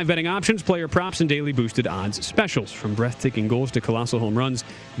 live betting options, player props, and daily boosted odds specials. From breathtaking goals to colossal home runs,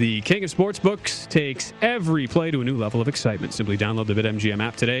 the king of sportsbooks takes every play to a new level of excitement. Simply download the BetMGM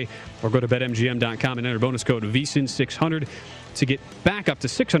app today or go to BetMGM.com and enter bonus code VSIN600 to get back up to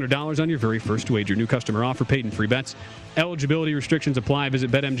 $600 on your very first wager. New customer offer, paid and free bets. Eligibility restrictions apply.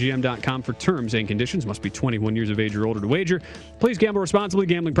 Visit BetMGM.com for terms and conditions. Must be 21 years of age or older to wager. Please gamble responsibly.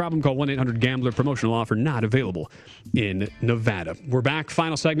 Gambling problem? Call 1-800-GAMBLER. Promotional offer not available in Nevada. We're back.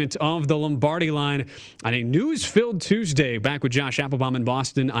 Final segment of the Lombardi Line on a news-filled Tuesday. Back with Josh Applebaum in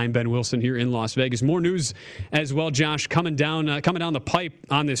Boston. I'm Ben Wilson here in Las Vegas. More news as well, Josh, coming down the pipe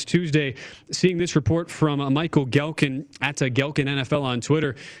on this Tuesday. Seeing this report from Michael Gelkin at Gelkin NFL on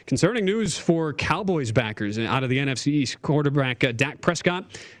Twitter concerning news for Cowboys backers out of the NFC East. Quarterback Dak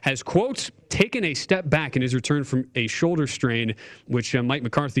Prescott has, quote, taken a step back in his return from a shoulder strain, which Mike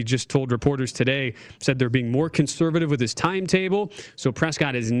McCarthy just told reporters today, said they're being more conservative with his timetable. So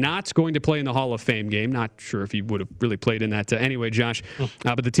Prescott is not going to play in the Hall of Fame game. Not sure if he would have really played in that anyway, Josh.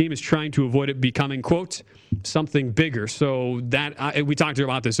 But the team is trying to avoid it becoming, quote, something bigger. So that we talked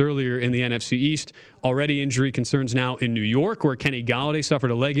about this earlier in the NFC East. Already injury concerns now in New York, where Kenny Golladay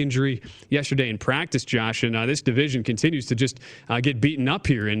suffered a leg injury yesterday in practice, Josh. And this division continues to just get beaten up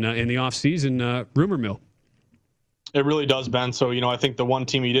here in the offseason rumor mill. It really does, Ben. So, I think the one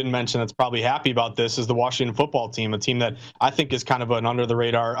team you didn't mention that's probably happy about this is the Washington football team, a team that I think is kind of an under the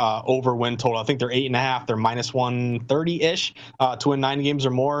radar over win total. I think they're 8.5. They're minus 130-ish to win 9 games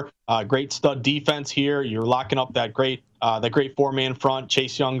or more. Great stud defense here. You're locking up that great 4-man front.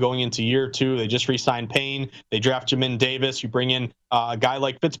 Chase Young going into year 2. They just re-signed Payne. They draft Jamin Davis. You bring in a guy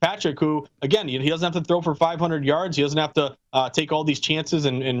like Fitzpatrick, who, again, he doesn't have to throw for 500 yards. He doesn't have to take all these chances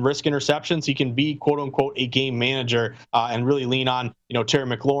and risk interceptions. He can be, quote unquote, a game manager and really lean on, Terry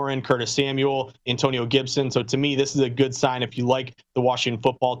McLaurin, Curtis Samuel, Antonio Gibson. So to me, this is a good sign if you like the Washington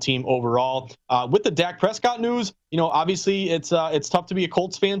football team overall. With the Dak Prescott news, obviously it's tough to be a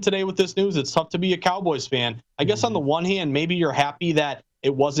Colts fan today with this news. It's tough to be a Cowboys fan. I guess on the one hand, maybe you're happy that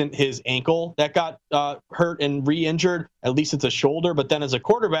it wasn't his ankle that got hurt and re-injured. At least it's a shoulder. But then as a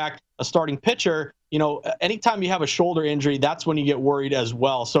quarterback, a starting pitcher, anytime you have a shoulder injury, that's when you get worried as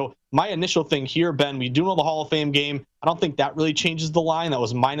well. So my initial thing here, Ben, we do know the Hall of Fame game. I don't think that really changes the line. That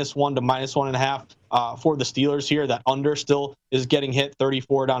was -1 to -1.5 for the Steelers here. That under still is getting hit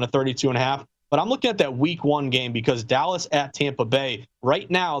 34 down to 32.5. But I'm looking at that week 1 game because Dallas at Tampa Bay.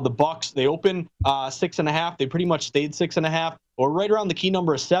 Right now, the Bucs, they open 6.5. They pretty much stayed 6.5 or right around the key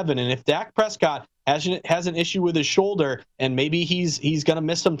number of 7. And if Dak Prescott has an issue with his shoulder and maybe he's going to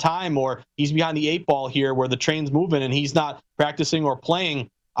miss some time or he's behind the 8 ball here where the train's moving and he's not practicing or playing,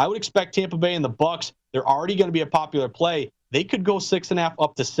 I would expect Tampa Bay and the Bucs, they're already going to be a popular play. They could go 6.5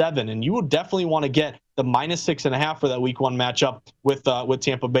 up to 7, and you would definitely want to get the -6.5 for that week 1 matchup with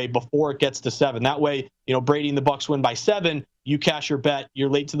Tampa Bay before it gets to 7. That way, Brady and the Bucs win by 7. You cash your bet. You're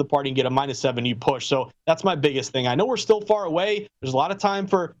late to the party and get a -7. You push. So that's my biggest thing. I know we're still far away. There's a lot of time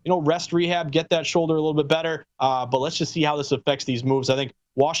for rest, rehab, get that shoulder a little bit better. But let's just see how this affects these moves. I think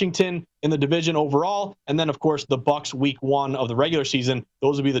Washington in the division overall, and then of course the Bucs week 1 of the regular season.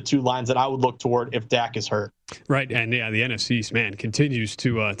 Those would be the 2 lines that I would look toward if Dak is hurt. Right, and yeah, the NFC East, man, continues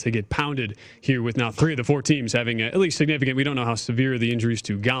to get pounded here with now 3 of the 4 teams having at least significant. We don't know how severe the injuries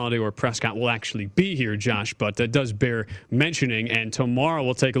to Galladay or Prescott will actually be here, Josh, but that does bear mentioning. And tomorrow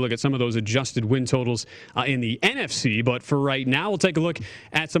we'll take a look at some of those adjusted win totals in the NFC. But for right now, we'll take a look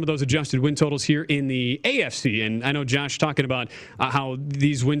at some of those adjusted win totals here in the AFC. And I know Josh talking about how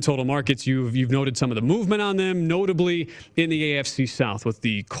these win total markets, you've noted some of the movement on them, notably in the AFC South, with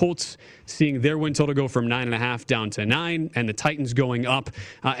the Colts seeing their win total go from 9.5 down to 9, and the Titans going up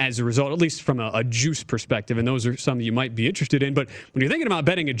as a result, at least from a juice perspective. And those are some that you might be interested in. But when you're thinking about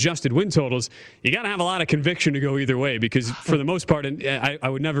betting adjusted win totals, you got to have a lot of conviction to go either way, because for the most part, I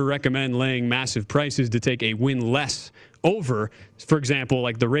would never recommend laying massive prices to take a win less over. For example,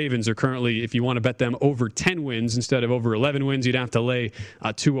 like the Ravens are currently, if you want to bet them over 10 wins instead of over 11 wins, you'd have to lay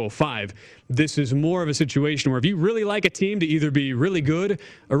 205. This is more of a situation where if you really like a team to either be really good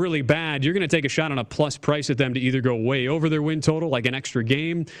or really bad, you're going to take a shot on a plus price at them to either go way over their win total, like an extra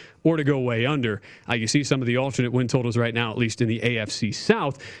game, or to go way under. You see some of the alternate win totals right now, at least in the AFC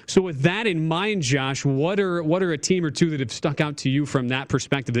South. So with that in mind, Josh, what are a team or two that have stuck out to you from that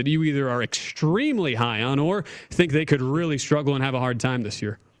perspective that you either are extremely high on or think they could really struggle and have a hard time this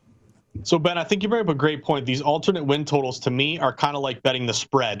year? So, Ben, I think you bring up a great point. These alternate win totals, to me, are kind of like betting the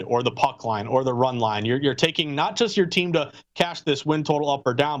spread or the puck line or the run line. You're taking not just your team to cash this win total up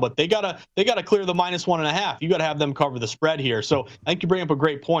or down, but they gotta clear the -1.5. You got to have them cover the spread here. So I think you bring up a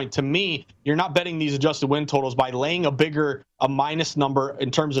great point. To me, you're not betting these adjusted win totals by laying a minus number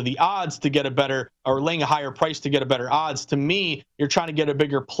in terms of the odds to get a better, or laying a higher price to get a better odds. To me, you're trying to get a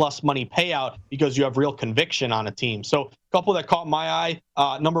bigger plus money payout because you have real conviction on a team. So a couple that caught my eye,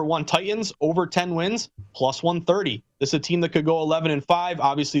 number 1, Titans over 10 wins, plus 130. This is a team that could go 11-5.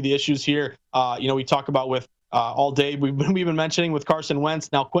 Obviously, the issues here, we talk about with all day. We've been mentioning with Carson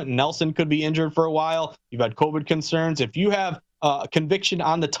Wentz. Now Quentin Nelson could be injured for a while. You've had COVID concerns. If you have conviction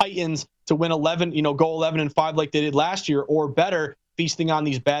on the Titans to win 11, go 11-5 like they did last year or better, feasting on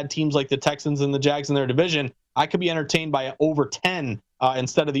these bad teams like the Texans and the Jags in their division, I could be entertained by over 10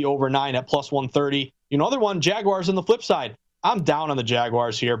 instead of the over 9 at plus 130. Other one, Jaguars on the flip side. I'm down on the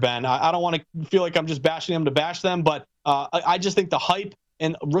Jaguars here, Ben. I don't want to feel like I'm just bashing them to bash them, but I just think the hype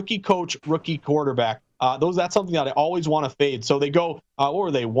and rookie coach, rookie quarterback, that's something that I always want to fade. So they go, what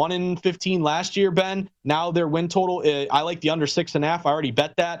were they, 1-15 last year, Ben? Now their win total, I like the under 6.5. I already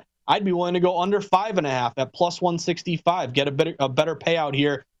bet that. I'd be willing to go under 5.5 at plus 165, get a better payout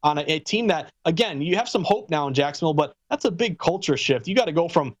here on a team that, again, you have some hope now in Jacksonville, but that's a big culture shift. You got to go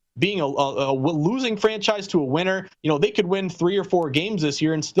from being a losing franchise to a winner. They could win 3 or 4 games this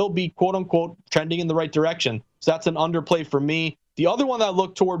year and still be, quote unquote, trending in the right direction. So that's an underplay for me. The other one that I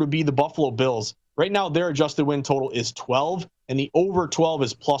look toward would be the Buffalo Bills. Right now, their adjusted win total is 12, and the over 12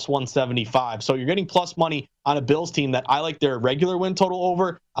 is plus 175. So you're getting plus money on a Bills team that I like their regular win total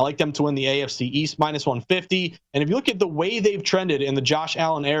over. I like them to win the AFC East minus 150. And if you look at the way they've trended in the Josh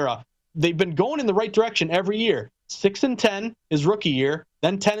Allen era, they've been going in the right direction every year. 6-10 is rookie year,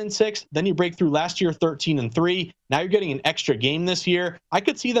 then 10-6, then you break through last year 13-3. Now you're getting an extra game this year. I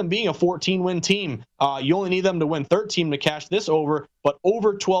could see them being a 14-win team. You only need them to win 13 to cash this over, but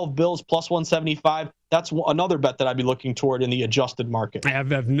over 12 Bills plus 175. That's another bet that I'd be looking toward in the adjusted market. I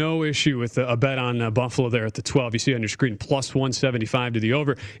have no issue with a bet on Buffalo there at the 12. You see on your screen, plus 175 to the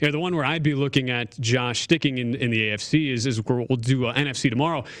over. The one where I'd be looking at, Josh, sticking in the AFC is where we'll do NFC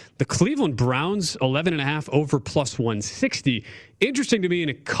tomorrow. The Cleveland Browns, 11.5 over plus 160. Interesting to me in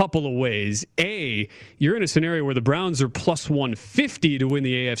a couple of ways. A, you're in a scenario where the Browns are plus 150 to win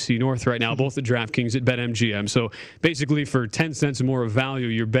the AFC North right now, both at DraftKings at BetMGM. So basically for 10 cents more of value,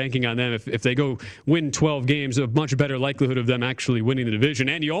 you're banking on them. If they go win 12 games, a much better likelihood of them actually winning the division.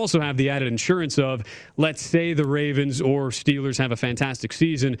 And you also have the added insurance of, let's say the Ravens or Steelers have a fantastic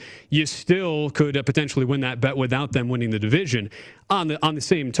season, you still could potentially win that bet without them winning the division. On the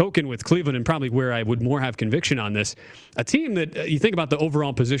same token with Cleveland, and probably where I would more have conviction on this, a team that you think about the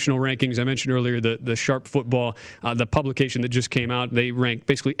overall positional rankings. I mentioned earlier the Sharp Football, the publication that just came out. They rank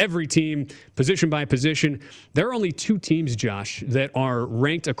basically every team position by position. There are only 2 teams, Josh, that are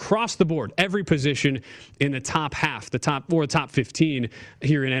ranked across the board, every position in the top half, the top 15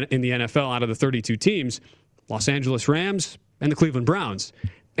 here in the NFL out of the 32 teams. Los Angeles Rams and the Cleveland Browns.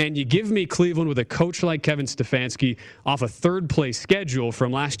 And you give me Cleveland with a coach like Kevin Stefanski off a third-place schedule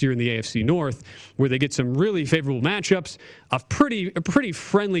from last year in the AFC North, where they get some really favorable matchups, a pretty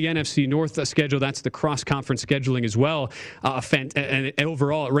friendly NFC North schedule. That's the cross-conference scheduling as well. And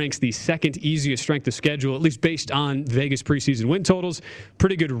overall, it ranks the second easiest strength of schedule, at least based on Vegas preseason win totals.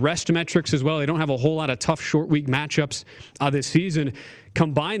 Pretty good rest metrics as well. They don't have a whole lot of tough short-week matchups this season.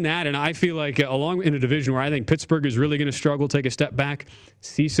 Combine that, and I feel like along in a division where I think Pittsburgh is really going to struggle, take a step back,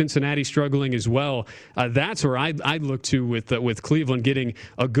 see Cincinnati struggling as well. That's where I'd look to with Cleveland getting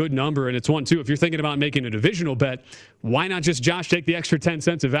a good number. And it's one, too, if you're thinking about making a divisional bet, why not just, Josh, take the extra 10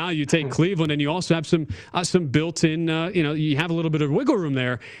 cents of value, take Cleveland, and you also have some built-in, you have a little bit of wiggle room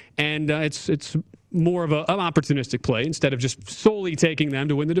there, and it's more of an opportunistic play instead of just solely taking them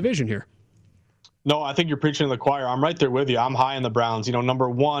to win the division here. No, I think you're preaching to the choir. I'm right there with you. I'm high on the Browns. Number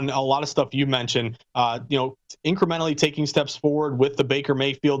one, a lot of stuff you mentioned, incrementally taking steps forward with the Baker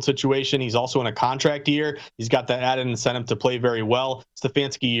Mayfield situation. He's also in a contract year. He's got that added incentive to play very well.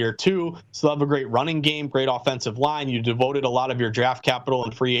 Stefanski year 2. Still have a great running game, great offensive line. You devoted a lot of your draft capital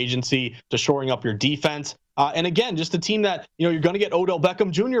and free agency to shoring up your defense. And again, just a team that, you're going to get Odell Beckham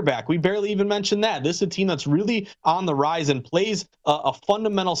Jr. back. We barely even mentioned that. This is a team that's really on the rise and plays a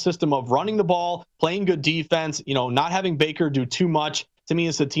fundamental system of running the ball, playing good defense, not having Baker do too much. To me,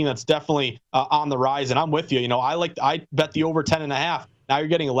 it's a team that's definitely on the rise. And I'm with you. I bet the over 10.5. Now you're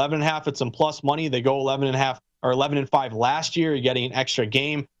getting 11.5 at some plus money. They go 11.5 or 11-5 last year. You're getting an extra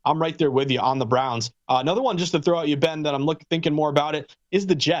game. I'm right there with you on the Browns. Another one just to throw at you, Ben, that I'm thinking more about it is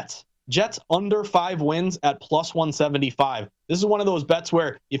the Jets. Jets under 5 wins at plus 175. This is one of those bets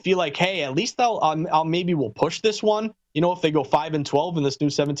where you feel like, hey, at least I'll maybe we'll push this one, if they go 5-12 in this new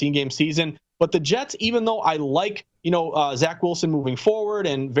 17-game season. But the Jets, even though I like, Zach Wilson moving forward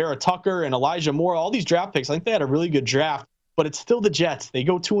and Vera Tucker and Elijah Moore, all these draft picks, I think they had a really good draft. But it's still the Jets. They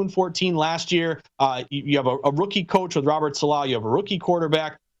go 2-14 last year. You have a rookie coach with Robert Saleh. You have a rookie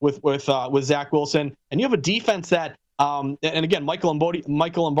quarterback with Zach Wilson, and you have a defense that. And again, Michael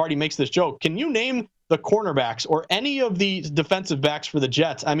Lombardi makes this joke. Can you name the cornerbacks or any of the defensive backs for the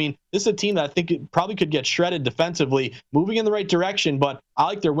Jets? I mean, this is a team that I think it probably could get shredded defensively, moving in the right direction, but I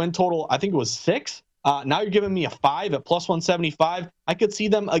like their win total. I think it was 6. Now you're giving me a 5 at plus 175. I could see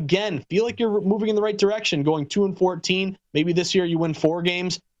them again. Feel like you're moving in the right direction, going 2-14. Maybe this year you win 4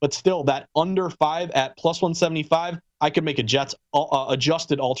 games, but still that under 5 at plus 175. I could make a Jets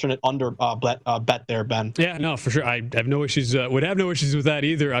adjusted alternate under bet there, Ben. Yeah, no, for sure. I have no issues. Would have no issues with that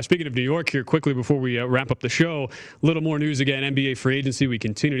either. Speaking of New York here, quickly before we wrap up the show, a little more news again. NBA free agency. We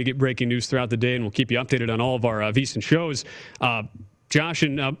continue to get breaking news throughout the day, and we'll keep you updated on all of our VSiN shows. Josh,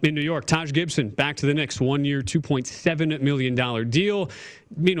 in New York, Taj Gibson back to the Knicks, 1 year, $2.7 million deal.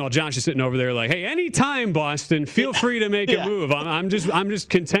 Meanwhile, Josh is sitting over there like, hey, anytime, Boston, feel free to make a move. I'm just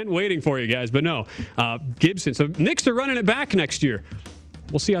content waiting for you guys. But no, Gibson. So Knicks are running it back next year.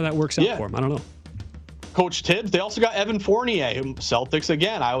 We'll see how that works out for him. I don't know. Coach Tibbs. They also got Evan Fournier, Celtics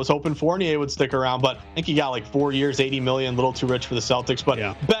again. I was hoping Fournier would stick around, but I think he got like 4 years, $80 million, a little too rich for the Celtics. But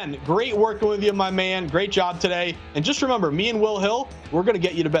yeah. Ben, great working with you, my man. Great job today. And just remember, me and Will Hill, we're going to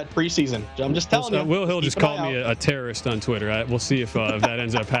get you to bet preseason. I'm just telling you. Will Hill just called me a terrorist on Twitter. We'll see if that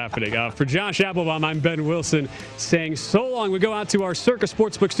ends up happening. For Josh Applebaum, I'm Ben Wilson saying so long. We go out to our Circa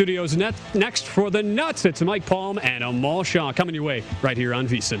Sportsbook studios next for the Nuts. It's Mike Palm and Amal Shaw coming your way right here on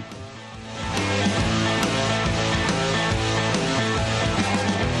VSiN.